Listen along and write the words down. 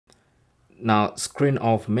Now, Screen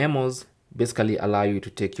Off Memos basically allow you to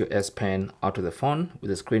take your S Pen out of the phone with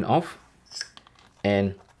the screen off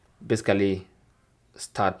and basically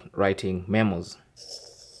start writing memos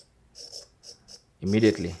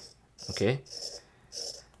immediately. Okay,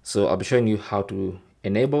 so I'll be showing you how to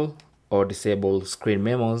enable or disable screen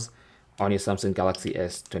memos on your Samsung Galaxy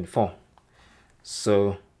S24.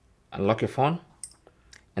 So unlock your phone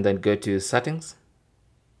and then go to settings.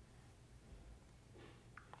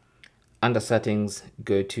 Under settings,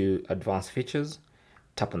 go to advanced features,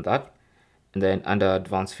 tap on that, and then under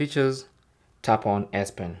advanced features, tap on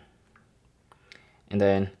S Pen, and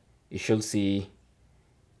then you should see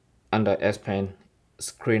under S Pen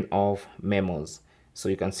Screen Off Memos. So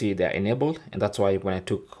you can see they're enabled, and that's why when I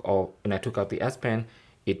took out the S Pen,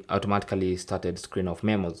 it automatically started Screen Off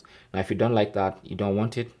Memos. Now if you don't like that, you don't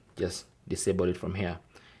want it, just disable it from here.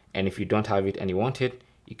 And if you don't have it and you want it,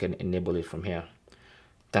 you can enable it from here.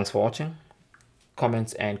 Thanks for watching.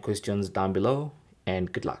 Comments and questions down below, and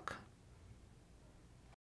good luck.